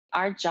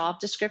Our job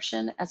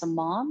description as a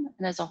mom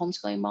and as a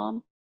homeschooling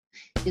mom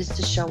is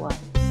to show up.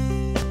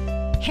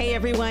 Hey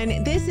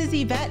everyone, this is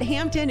Yvette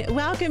Hampton.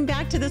 Welcome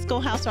back to the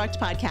Schoolhouse Rocked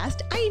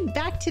podcast. I'm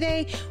back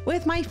today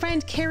with my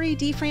friend Carrie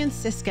De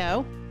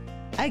Francisco.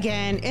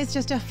 Again, it's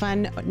just a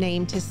fun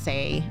name to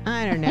say.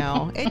 I don't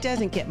know. It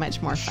doesn't get much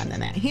more fun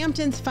than that.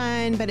 Hampton's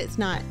fun, but it's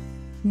not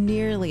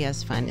nearly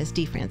as fun as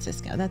De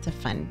Francisco. That's a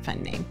fun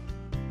name.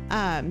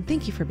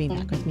 Thank you for being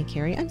back with me,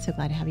 Carrie. I'm so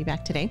glad to have you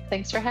back today.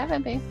 Thanks for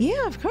having me.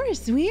 Yeah, of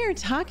course. We are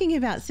talking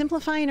about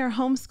simplifying our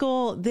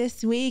homeschool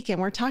this week, and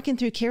we're talking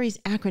through Carrie's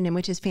acronym,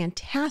 which is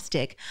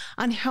fantastic,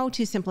 on how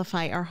to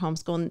simplify our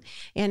homeschool.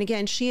 And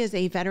again, she is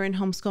a veteran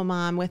homeschool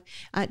mom with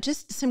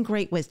just some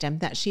great wisdom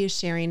that she is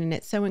sharing, and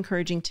it's so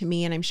encouraging to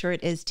me, and I'm sure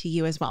it is to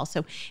you as well.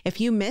 So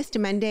if you missed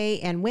Monday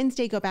and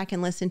Wednesday, go back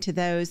and listen to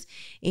those,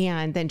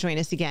 and then join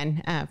us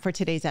again for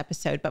today's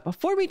episode. But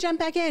before we jump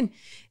back in,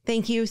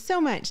 thank you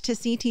so much to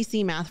CTC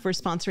Math for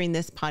sponsoring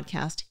this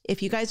podcast.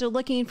 If you guys are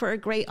looking for a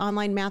great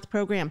online math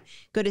program,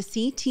 go to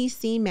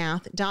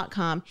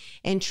ctcmath.com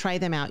and try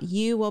them out.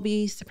 You will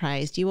be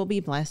surprised. You will be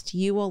blessed.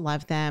 You will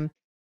love them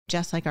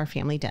just like our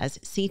family does.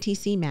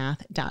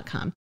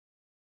 ctcmath.com.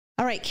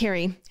 All right,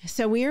 Carrie.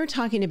 So we are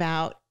talking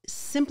about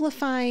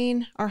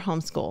simplifying our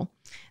homeschool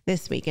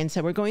this week. And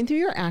so we're going through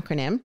your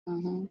acronym.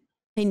 Mm-hmm.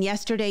 And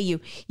yesterday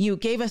you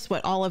gave us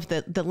what all of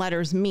the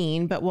letters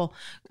mean, but we'll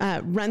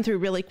run through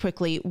really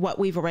quickly what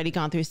we've already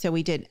gone through. So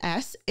we did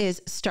S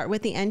is start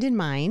with the end in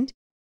mind.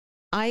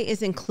 I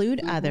is include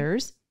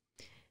others.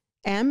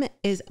 M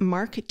is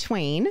Mark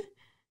Twain.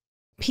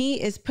 P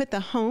is put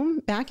the home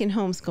back in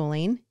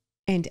homeschooling.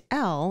 And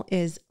L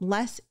is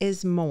less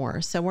is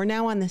more. So we're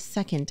now on the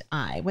second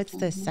I. What's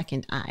the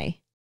second I?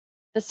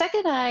 The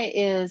second I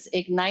is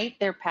ignite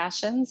their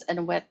passions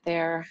and whet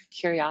their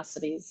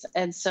curiosities.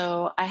 And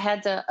so I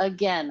had to,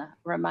 again,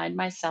 remind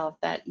myself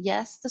that,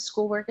 yes, the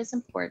schoolwork is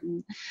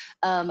important,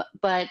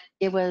 but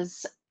it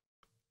was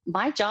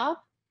my job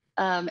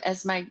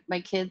as my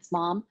kid's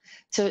mom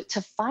to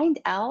find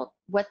out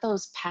what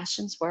those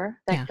passions were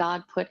that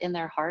God put in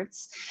their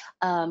hearts,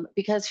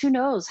 because who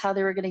knows how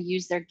they were going to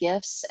use their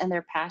gifts and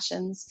their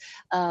passions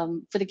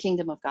for the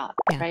kingdom of God,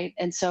 right?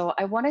 And so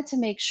I wanted to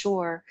make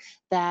sure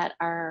that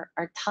our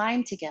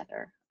time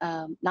together,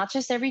 not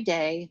just every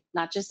day,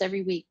 not just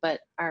every week, but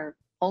our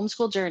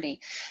homeschool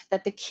journey,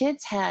 that the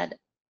kids had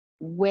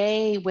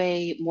way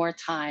more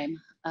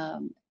time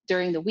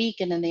during the week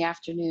and in the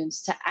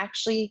afternoons to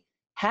actually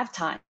have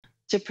time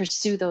to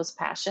pursue those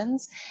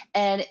passions.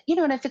 And,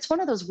 and if it's one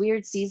of those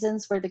weird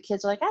seasons where the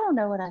kids are like, I don't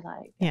know what I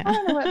like. I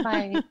don't know what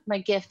my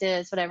gift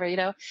is, whatever,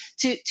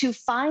 to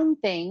find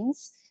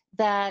things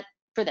that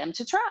for them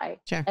to try.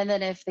 Sure. And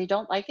then if they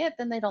don't like it,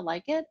 then they don't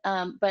like it.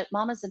 But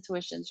mama's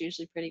intuition is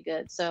usually pretty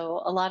good.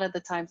 So a lot of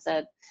the times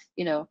that,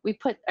 we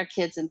put our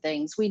kids in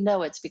things, we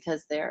know it's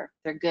because they're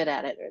good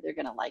at it or they're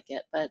going to like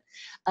it. But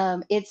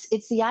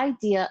it's the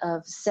idea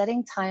of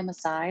setting time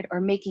aside or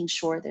making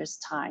sure there's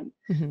time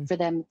for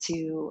them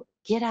to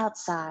get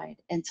outside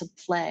and to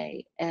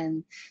play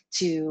and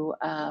to,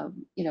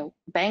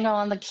 bang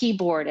on the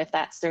keyboard if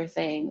that's their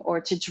thing, or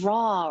to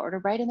draw or to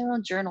write in their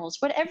own journals,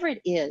 whatever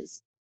it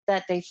is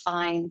that they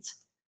find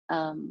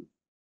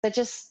that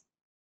just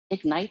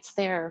ignites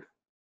their,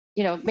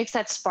 makes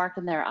that spark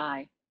in their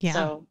eye. Yeah.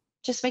 So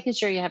just making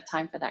sure you have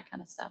time for that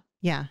kind of stuff.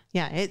 Yeah.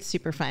 Yeah. It's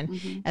super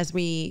fun as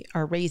we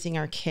are raising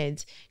our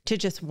kids to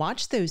just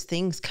watch those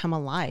things come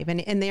alive.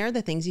 And they are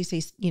the things you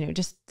say,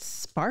 just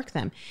spark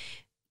them.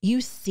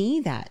 You see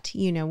that,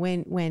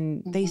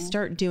 when they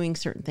start doing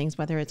certain things,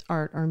 whether it's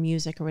art or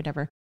music or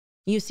whatever,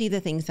 you see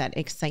the things that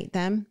excite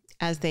them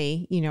as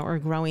they, are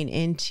growing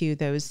into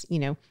those,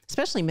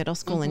 especially middle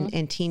school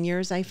and teen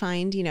years. I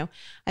find,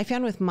 I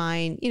found with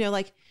mine,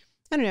 like,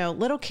 I don't know,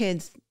 little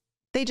kids,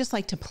 they just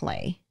like to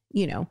play,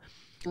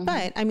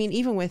 but I mean,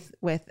 even with,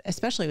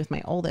 especially with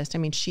my oldest, I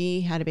mean,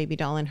 she had a baby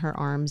doll in her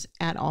arms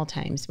at all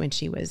times when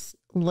she was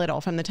little.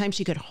 From the time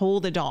she could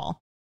hold a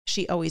doll,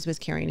 she always was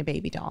carrying a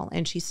baby doll,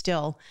 and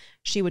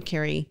she would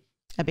carry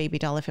a baby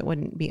doll if it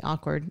wouldn't be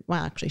awkward.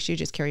 Well, actually, she'd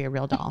just carry a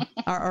real doll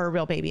or a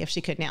real baby if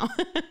she could now.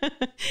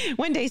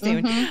 One day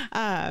soon.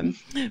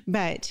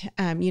 But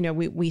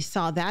we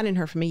saw that in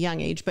her from a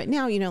young age. But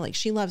now, like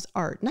she loves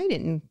art. And I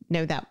didn't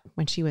know that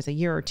when she was a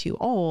year or two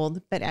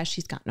old. But as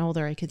she's gotten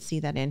older, I could see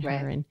that in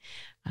her. And,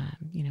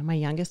 my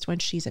youngest one,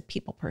 she's a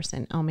people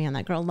person. Oh, man,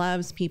 that girl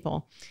loves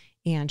people.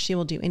 And she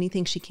will do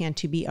anything she can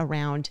to be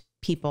around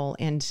people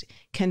and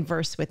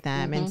converse with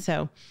them. And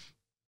so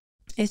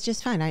it's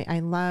just fun. I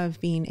love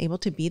being able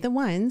to be the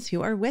ones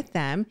who are with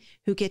them,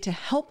 who get to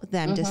help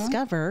them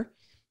discover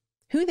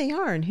who they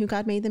are and who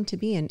God made them to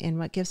be and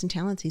what gifts and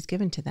talents he's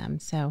given to them.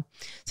 So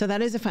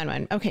that is a fun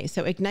one. Okay.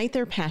 So ignite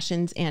their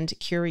passions and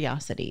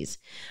curiosities,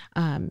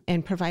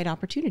 and provide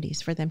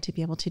opportunities for them to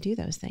be able to do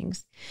those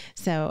things.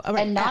 So, all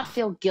right, and not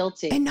feel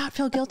guilty. And not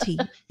feel guilty.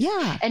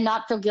 Yeah. And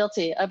not feel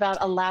guilty about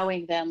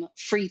allowing them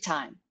free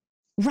time.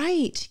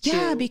 Right.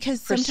 Yeah.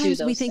 Because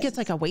sometimes we think it's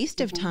like a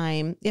waste of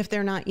time if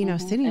they're not,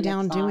 sitting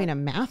down doing a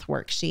math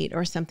worksheet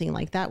or something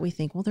like that. We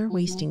think, well, they're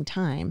wasting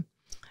time,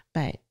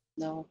 but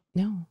No.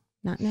 No,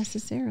 not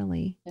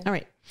necessarily. Yeah. All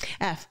right.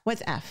 F.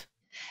 What's F?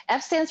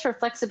 F stands for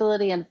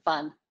flexibility and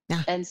fun.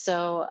 Yeah. And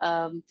so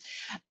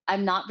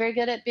I'm not very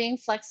good at being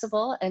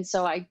flexible. And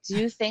so I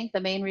do think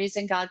the main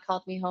reason God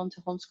called me home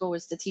to homeschool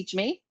was to teach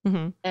me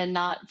Mm-hmm. and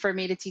not for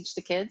me to teach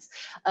the kids.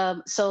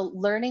 So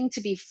learning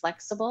to be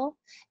flexible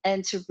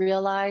and to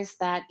realize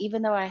that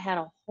even though I had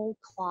a whole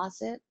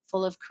closet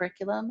full of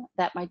curriculum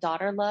that my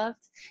daughter loved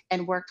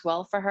and worked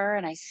well for her,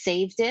 and I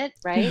saved it,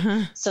 right?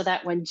 Uh-huh. So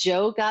that when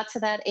Joe got to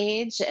that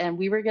age and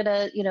we were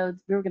gonna,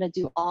 we were gonna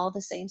do all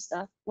the same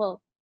stuff.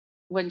 Well,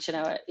 wouldn't you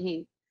know it,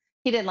 he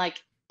didn't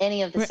like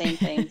any of the same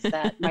things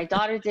that my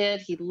daughter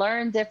did. He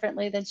learned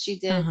differently than she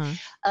did.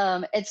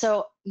 Uh-huh. And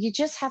so you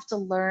just have to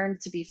learn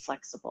to be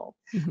flexible,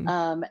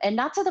 Mm-hmm. and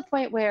not to the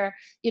point where,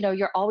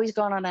 you're always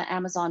going on an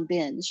Amazon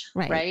binge,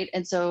 Right. right?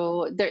 And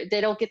so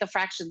they don't get the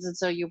fractions. And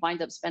so you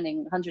wind up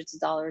spending hundreds of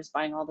dollars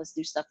buying all this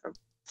new stuff for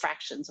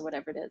fractions or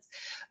whatever it is.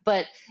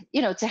 But,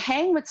 to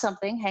hang with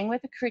something, hang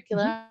with a Mm-hmm.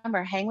 curriculum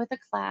or hang with a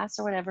class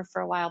or whatever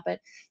for a while. But,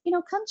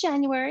 come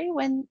January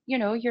when,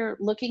 you're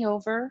looking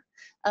over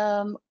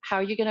how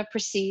you're going to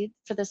proceed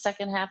for the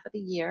second half of the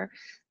year,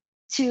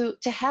 to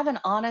have an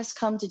honest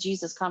come to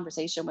Jesus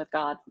conversation with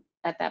God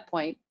at that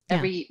point Yeah.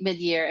 every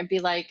mid-year and be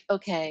like,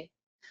 okay,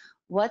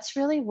 what's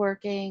really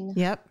working?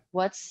 Yep.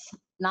 What's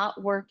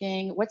not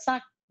working? What's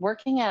not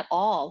working at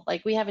all?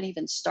 Like we haven't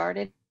even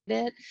started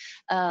it.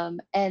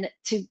 And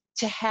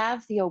to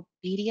have the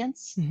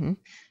obedience Mm-hmm.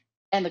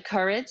 and the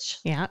courage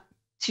Yeah.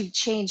 to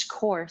change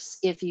course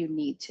if you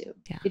need to.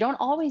 Yeah. You don't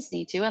always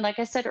need to. And like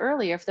I said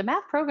earlier, if the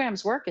math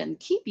program's working,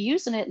 keep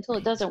using it until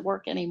it doesn't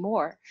work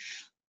anymore.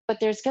 But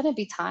there's going to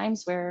be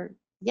times where,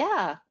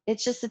 yeah,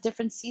 it's just a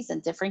different season,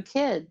 different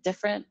kid,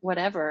 different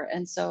whatever.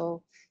 And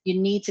so you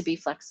need to be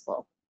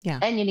flexible. Yeah.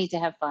 And you need to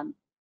have fun.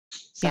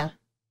 So. Yeah.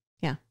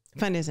 Yeah.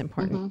 Fun is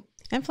important.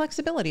 Mm-hmm. And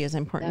flexibility is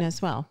important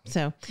as well.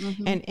 So,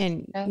 Mm-hmm.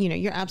 and Yeah.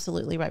 you're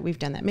absolutely right. We've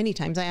done that many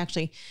times. I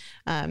actually,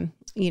 I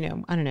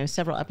don't know,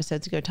 several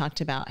episodes ago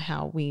talked about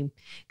how we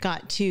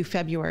got to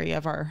February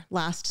of our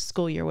last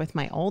school year with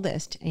my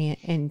oldest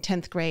in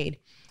 10th grade.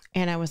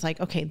 And I was like,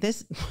 okay,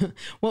 this,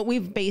 what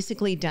we've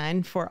basically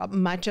done for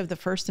much of the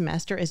first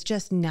semester is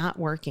just not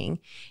working.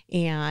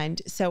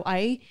 And so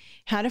I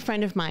had a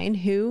friend of mine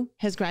who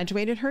has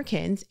graduated her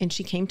kids, and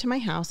she came to my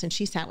house and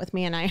she sat with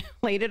me and I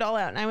laid it all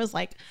out. And I was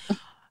like,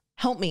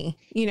 help me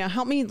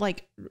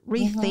like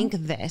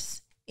rethink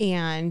this.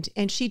 And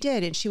she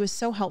did. And she was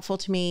so helpful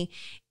to me.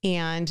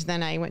 And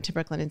then I went to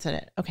Brooklyn and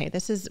said, okay,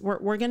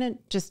 we're going to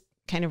just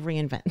kind of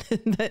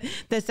reinvent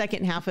the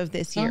second half of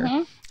this year.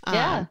 Mm-hmm.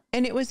 Yeah.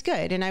 And it was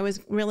good. And I was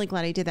really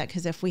glad I did that,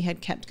 because if we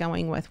had kept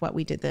going with what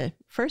we did the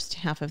first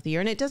half of the year,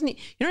 and you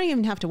don't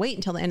even have to wait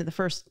until the end of the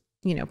first,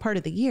 part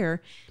of the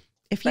year.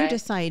 If you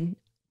decide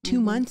 2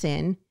 Mm-hmm. months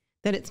in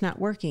that it's not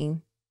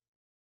working,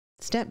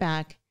 step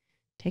back,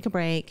 take a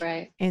break,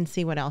 and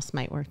see what else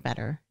might work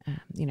better.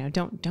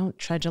 Don't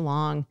trudge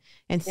along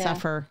and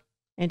suffer.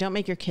 And don't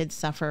make your kids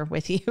suffer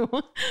with you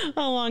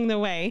along the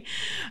way.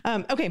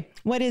 Okay.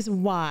 What is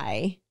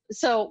why?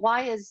 So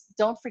why is,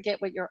 don't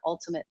forget what your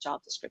ultimate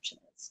job description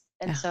is.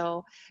 And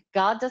so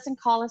God doesn't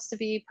call us to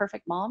be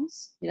perfect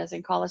moms. He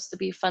doesn't call us to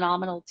be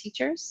phenomenal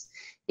teachers.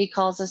 He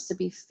calls us to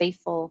be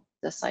faithful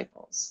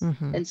disciples.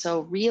 Mm-hmm. And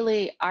so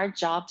really our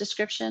job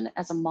description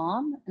as a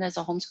mom and as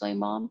a homeschooling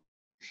mom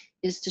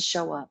is to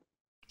show up.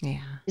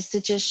 Yeah. Is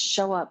to just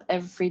show up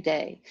every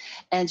day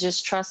and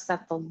just trust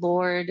that the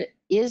Lord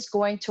is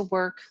going to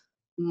work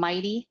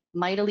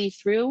mightily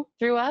through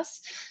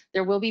us.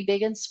 There will be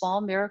big and small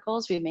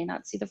miracles. We may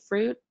not see the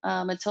fruit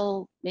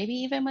until maybe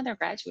even when they're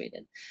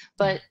graduated.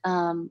 But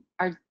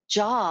our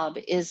job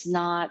is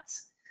not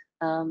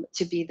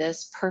to be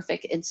this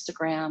perfect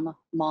Instagram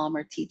mom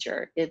or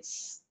teacher.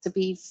 It's to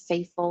be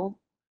faithful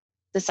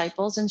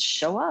disciples and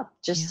show up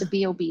just to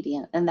be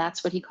obedient. And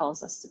that's what he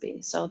calls us to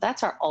be. So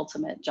that's our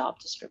ultimate job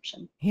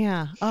description.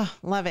 Yeah. Oh,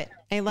 love it.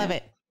 I love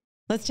it.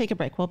 Let's take a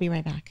break. We'll be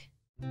right back.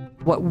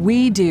 What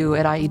we do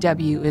at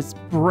IEW is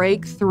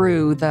break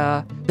through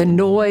the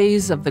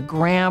noise of the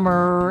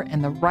grammar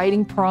and the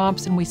writing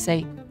prompts, and we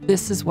say,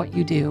 this is what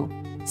you do,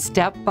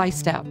 step by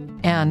step.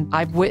 And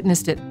I've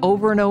witnessed it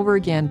over and over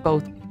again,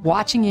 both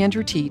watching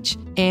Andrew teach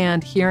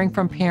and hearing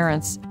from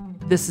parents,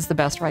 this is the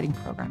best writing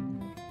program.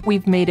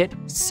 We've made it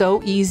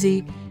so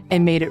easy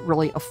and made it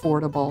really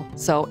affordable.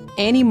 So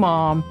any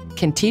mom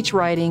can teach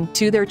writing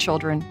to their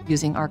children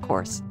using our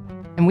course,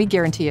 and we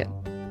guarantee it.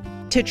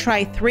 To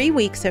try 3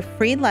 weeks of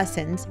free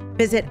lessons,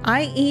 visit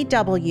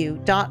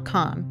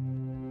IEW.com.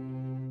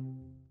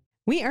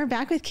 We are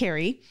back with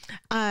Carrie.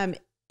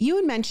 You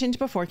had mentioned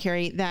before,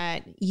 Carrie,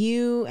 that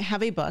you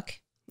have a book.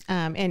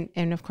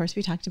 And of course,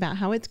 we talked about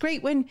how it's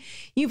great when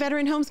you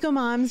veteran homeschool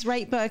moms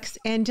write books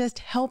and just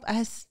help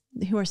us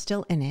who are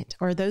still in it,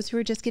 or those who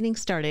are just getting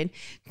started,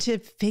 to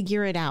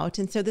figure it out.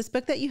 And so this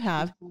book that you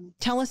have,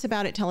 tell us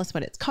about it, tell us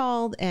what it's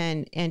called,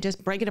 and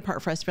just break it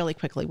apart for us really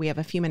quickly. We have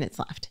a few minutes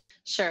left.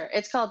 Sure.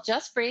 It's called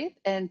Just Breathe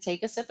and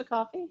Take a Sip of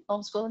Coffee,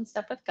 Homeschool and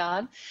Step with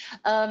God.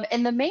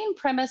 And the main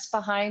premise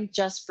behind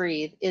Just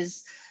Breathe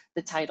is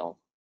the title.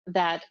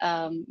 that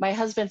my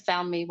husband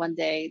found me one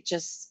day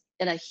just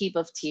in a heap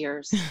of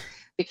tears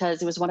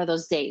because it was one of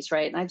those days,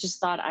 right? And I just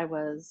thought I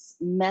was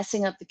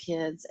messing up the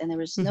kids and there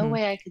was no Mhm.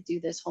 way I could do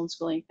this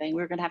homeschooling thing.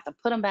 We were going to have to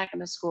put them back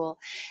into school.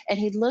 And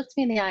he looked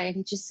me in the eye and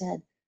he just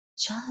said,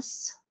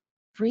 just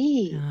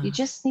breathe. You Yeah.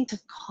 just need to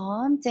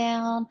calm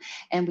down.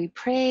 And we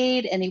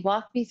prayed and he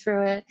walked me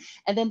through it.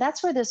 And then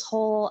that's where this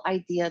whole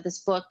idea, this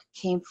book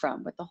came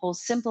from, with the whole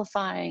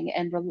simplifying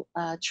and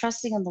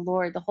trusting in the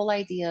Lord, the whole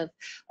idea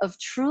of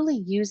truly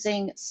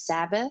using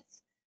Sabbath,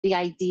 the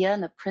idea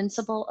and the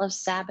principle of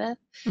Sabbath,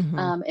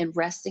 Mhm. and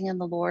resting in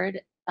the Lord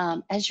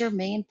as your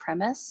main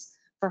premise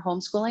for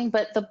homeschooling.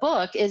 But the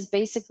book is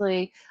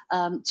basically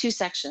two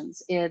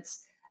sections.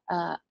 It's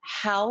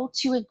how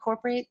to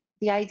incorporate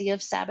the idea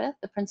of Sabbath,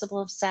 the principle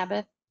of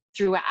Sabbath,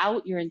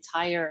 throughout your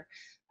entire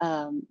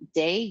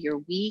day, your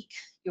week,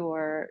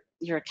 your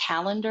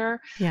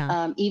calendar,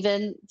 Yeah.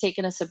 even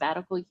taking a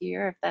sabbatical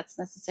year if that's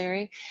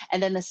necessary.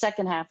 And then the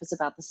second half is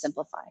about the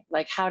simplifying,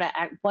 like how to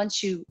act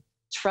once you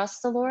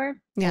trust the Lord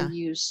Yeah. and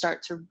you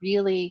start to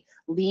really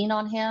lean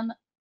on Him,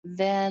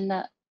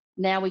 then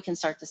now we can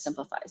start to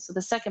simplify. So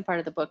the second part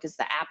of the book is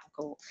the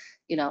applicable,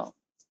 you know,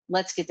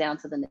 let's get down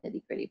to the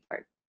nitty gritty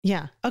part.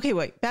 Yeah. Okay.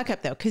 Wait, back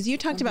up though. Cause you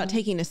talked about Mhm.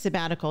 taking a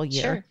sabbatical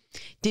year. Sure.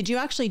 Did you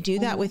actually do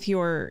that Mhm. with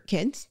your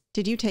kids?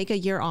 Did you take a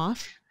year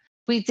off?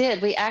 We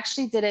did. We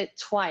actually did it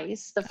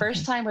twice. The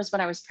first Okay. time was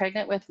when I was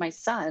pregnant with my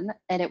son,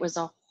 and it was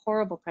a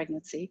horrible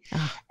pregnancy.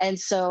 Oh, And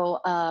so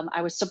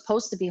I was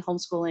supposed to be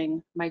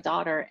homeschooling my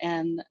daughter,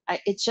 and I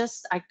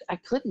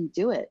couldn't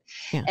do it.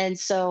 yeah. And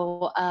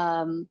so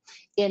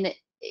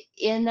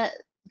in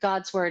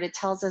God's word, it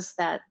tells us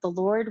that the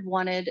Lord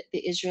wanted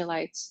the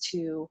Israelites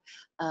to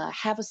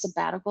have a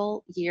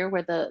sabbatical year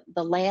where the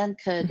land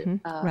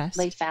could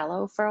lay Rest.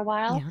 fallow for a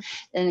while Yeah.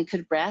 and it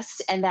could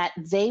rest, and that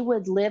they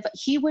would live.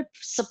 He would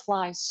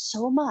supply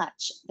so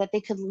much that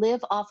they could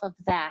live off of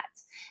that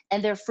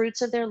and their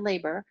fruits of their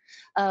labor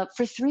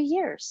for 3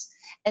 years.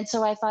 And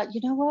so I thought,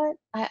 you know what?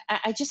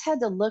 I just had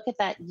to look at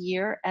that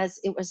year as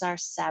it was our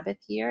Sabbath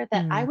year,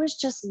 that I Mm. was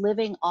just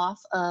living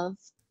off of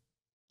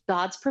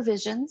God's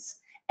provisions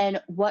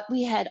and what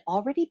we had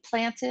already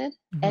planted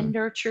and Mhm.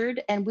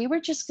 nurtured. And we were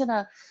just going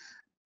to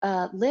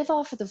live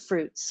off of the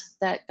fruits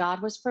that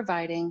God was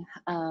providing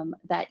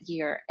that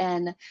year.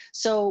 And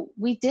so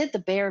we did the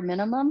bare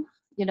minimum.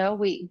 You know,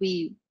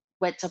 we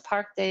went to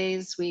park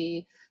days.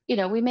 We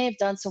may have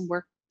done some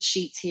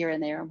worksheets here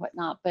and there and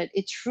whatnot, but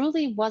it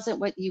truly wasn't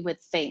what you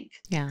would think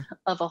Yeah.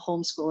 of a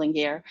homeschooling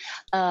year.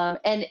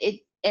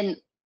 And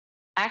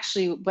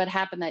actually, what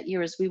happened that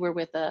year is we were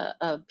with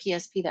a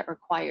PSP that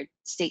required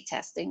state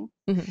testing,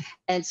 Mhm.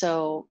 and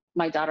so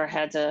my daughter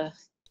had to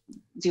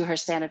do her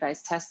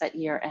standardized test that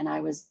year, and I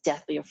was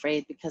deathly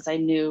afraid because I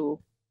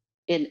knew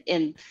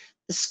in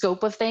the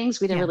scope of things,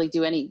 we didn't Yeah. really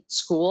do any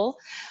school.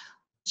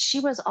 She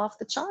was off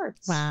the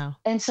charts. Wow.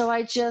 And so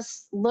I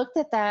just looked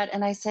at that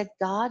and I said,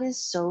 God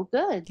is so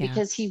good, Yeah.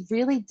 because He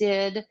really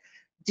did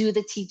do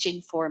the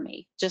teaching for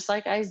me, just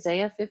like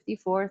Isaiah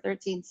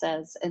 54:13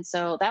 says. And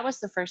so that was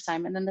the first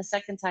time. And then the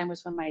second time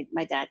was when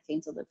my dad came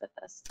to live with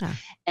us. Ah.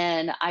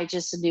 And I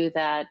just knew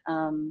that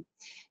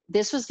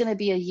this was going to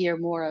be a year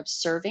more of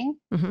serving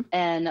Mhm.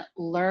 and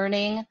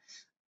learning,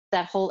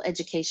 that whole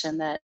education,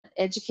 that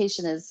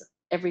education is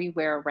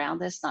everywhere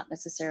around us, not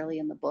necessarily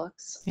in the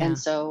books. And Yeah.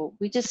 so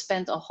we just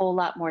spent a whole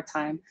lot more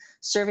time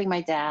serving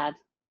my dad,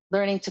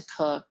 learning to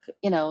cook,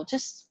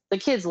 just the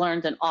kids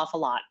learned an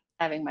awful lot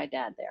having my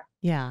dad there.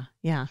 Yeah.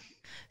 Yeah.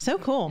 So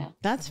cool. Yeah.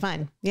 That's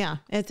fun. Yeah.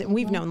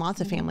 We've Mhm, known lots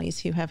of mhm. families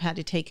who have had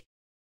to take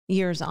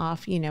years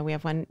off. We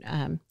have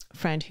one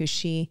friend who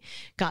she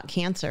got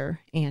cancer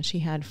and she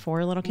had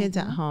 4 little kids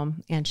at Mhm.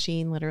 home, and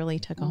she literally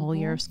took a whole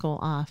year of school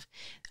off.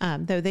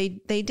 Though they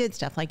did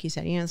stuff, like you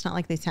said, it's not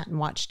like they sat and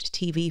watched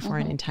TV for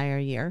an Mhm. entire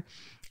year.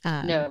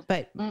 No.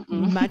 But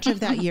Mm-mm. much of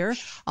that year,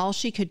 all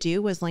she could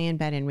do was lay in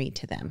bed and read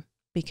to them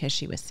because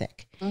she was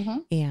sick.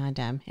 Mhm.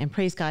 And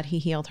praise God, He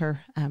healed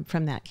her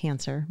from that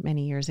cancer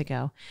many years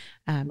ago.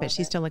 But Love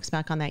she it. still looks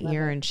back on that Love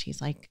year it. and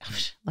she's like, "Oh,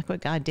 look what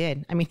God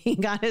did." I mean, He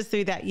got us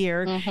through that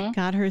year, Mhm.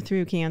 got her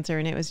through cancer,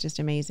 and it was just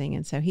amazing.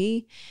 And so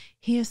He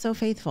is so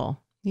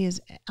faithful. He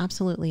is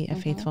absolutely a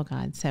Mhm. faithful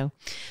God. So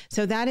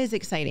that is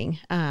exciting.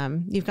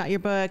 You've got your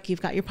book,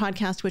 you've got your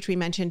podcast, which we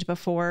mentioned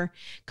before,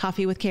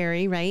 Coffee with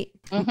Carrie, right?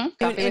 Mhm. And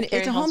Coffee with it's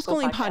Carrie a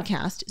homeschool homeschooling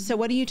podcast. So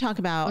what do you talk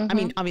about? I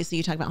mean, obviously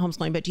you talk about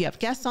homeschooling, but do you have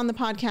guests on the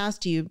podcast?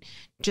 Do you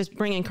just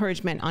bring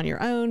encouragement on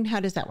your own? How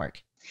does that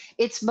work?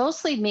 It's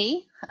mostly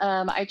me.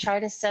 I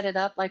try to set it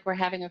up like we're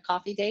having a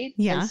coffee date.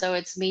 Yeah. And so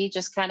it's me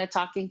just kind of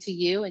talking to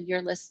you and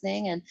you're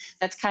listening. And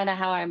that's kind of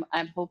how I'm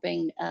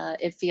hoping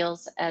it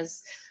feels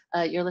as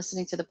you're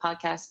listening to the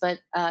podcast. But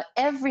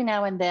every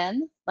now and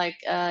then, like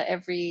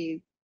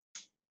every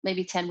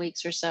maybe 10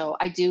 weeks or so,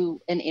 I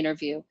do an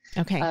interview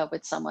Okay.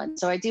 with someone.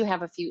 So I do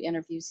have a few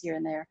interviews here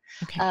and there.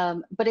 Okay.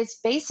 But it's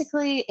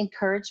basically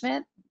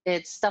encouragement.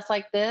 It's stuff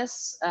like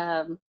this.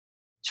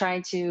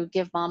 trying to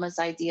give mamas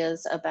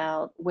ideas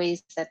about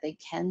ways that they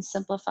can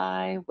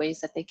simplify, ways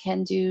that they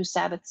can do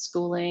Sabbath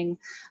schooling,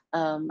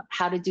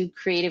 how to do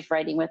creative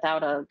writing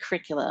without a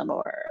curriculum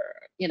or,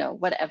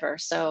 whatever.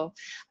 So,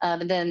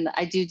 and then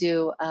I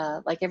do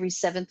like every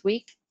 7th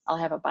week, I'll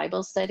have a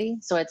Bible study.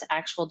 So it's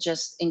actual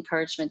just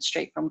encouragement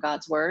straight from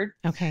God's word.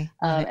 Okay.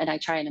 And I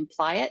try and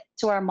apply it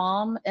to our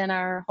mom in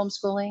our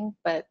homeschooling.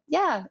 But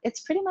yeah,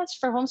 it's pretty much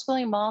for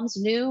homeschooling moms,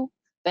 new,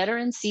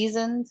 veteran,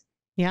 seasoned.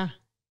 Yeah.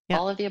 Yep.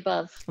 All of the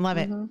above. Love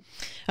it.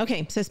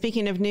 Okay. So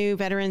speaking of new,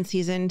 veteran,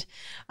 seasoned,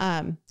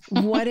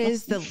 what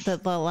is the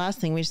last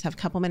thing? We just have a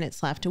couple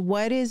minutes left.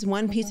 What is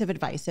one piece of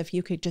advice? If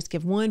you could just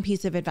give one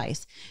piece of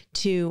advice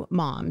to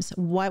moms,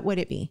 what would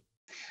it be?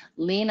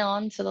 Lean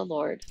on to the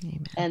Lord.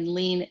 Amen. And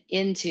lean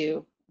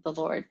into the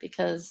Lord,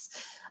 because,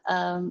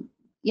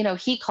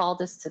 he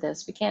called us to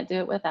this. We can't do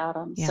it without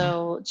him. Yeah.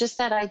 So just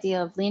that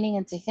idea of leaning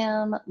into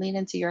him, lean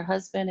into your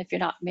husband. If you're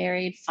not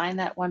married, find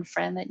that one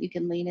friend that you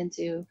can lean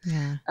into.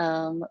 Yeah.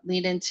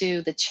 Lean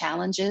into the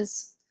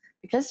challenges,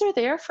 because they're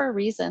there for a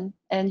reason,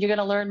 and you're going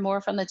to learn more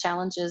from the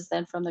challenges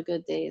than from the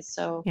good days.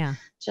 So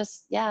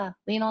just,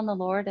 lean on the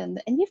Lord, and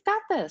you've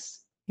got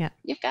this. Yeah.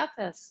 You've got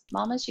this.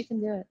 Mamas, you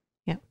can do it.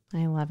 Yeah,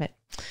 I love it.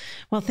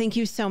 Well, thank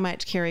you so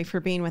much, Carrie, for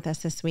being with us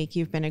this week.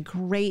 You've been a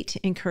great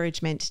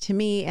encouragement to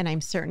me, and I'm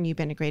certain you've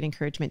been a great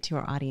encouragement to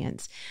our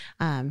audience.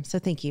 So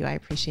thank you. I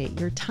appreciate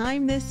your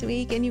time this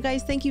week. And you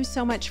guys, thank you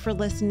so much for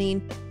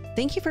listening.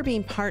 Thank you for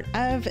being part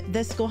of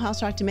the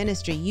Schoolhouse Rocked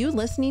ministry. You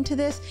listening to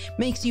this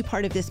makes you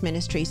part of this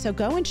ministry. So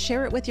go and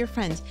share it with your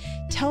friends.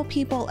 Tell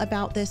people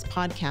about this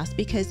podcast,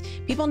 because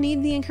people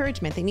need the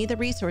encouragement. They need the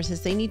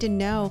resources. They need to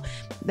know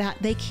that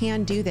they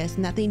can do this,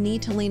 and that they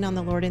need to lean on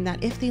the Lord, and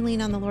that if they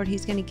lean on the Lord,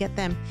 he's going to get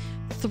them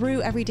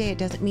through every day. It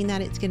doesn't mean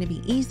that it's going to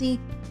be easy,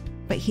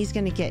 but he's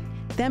going to get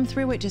them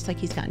through it, just like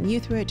he's gotten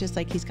you through it, just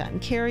like he's gotten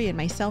Carrie and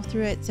myself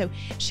through it. So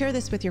share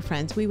this with your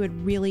friends. We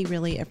would really,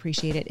 really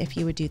appreciate it if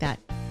you would do that.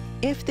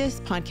 If this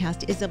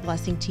podcast is a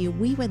blessing to you,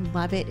 we would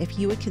love it if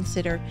you would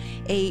consider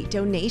a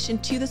donation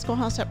to the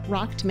Schoolhouse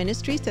Rocked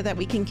ministry so that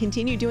we can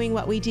continue doing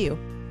what we do.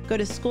 Go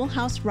to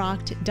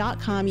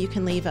schoolhouserocked.com. You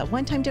can leave a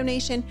one-time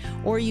donation,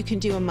 or you can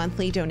do a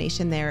monthly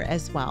donation there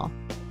as well.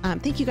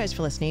 Thank you guys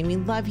for listening. We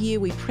love you.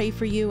 We pray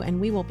for you,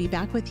 and we will be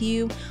back with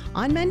you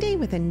on Monday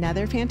with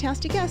another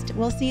fantastic guest.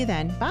 We'll see you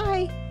then.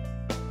 Bye.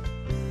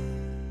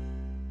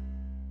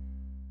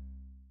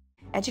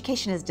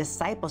 Education is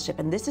discipleship,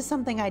 and this is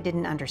something I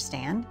didn't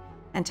understand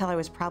until I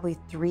was probably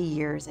 3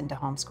 years into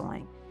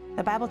homeschooling.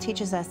 The Bible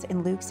teaches us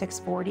in Luke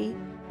 6:40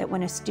 that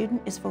when a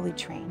student is fully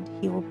trained,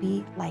 he will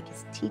be like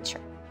his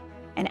teacher.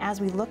 And as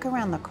we look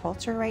around the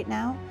culture right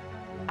now,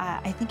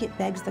 I think it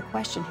begs the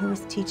question, who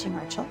is teaching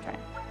our children?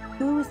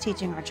 Who is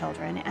teaching our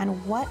children,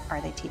 and what are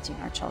they teaching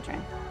our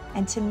children?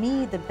 And to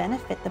me, the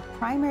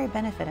primary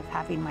benefit of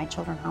having my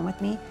children home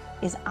with me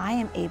is I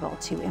am able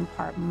to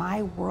impart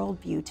my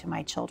worldview to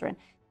my children.